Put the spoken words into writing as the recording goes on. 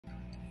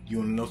You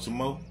want to know some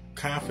more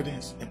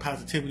confidence and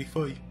positivity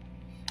for you?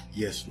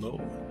 Yes,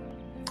 Lord.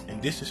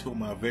 And this is for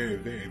my very,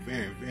 very,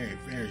 very, very,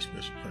 very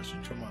special person.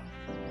 You talking about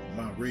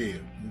my real?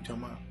 You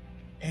talking about?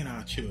 And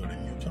our children.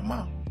 You talking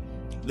about?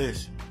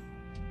 Listen,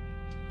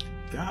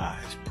 God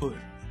has put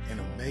an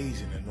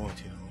amazing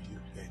anointing on you,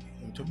 baby.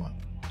 You talking about?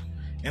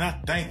 And I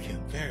thank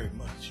Him very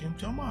much. You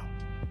talking about?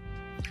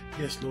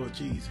 Yes, Lord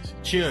Jesus.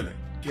 Children,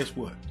 guess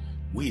what?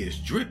 We is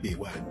drippy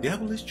while the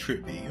devil is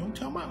trippy. You know what I'm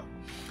talking about?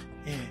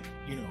 And,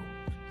 you know,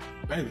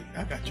 baby,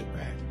 I got your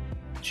back.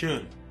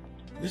 Children,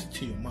 listen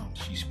to your mom.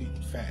 She's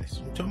speaking fast.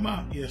 You know what I'm talking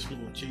about? Yes,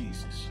 Lord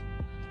Jesus.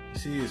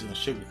 This is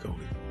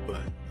unsugarcoated,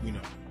 but, you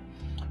know,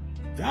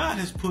 God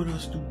has put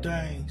us through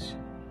things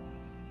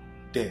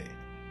that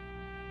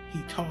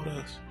He taught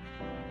us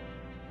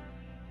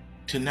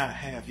to not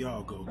have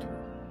y'all go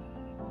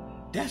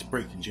through. That's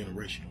breaking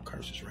generational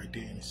curses right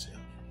there in itself.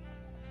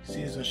 See,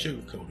 it's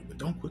unsugarcoated, but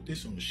don't put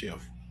this on the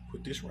shelf.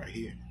 Put this right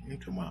here. You know what I'm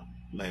talking about?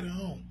 Later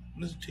on,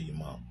 listen to your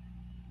mom.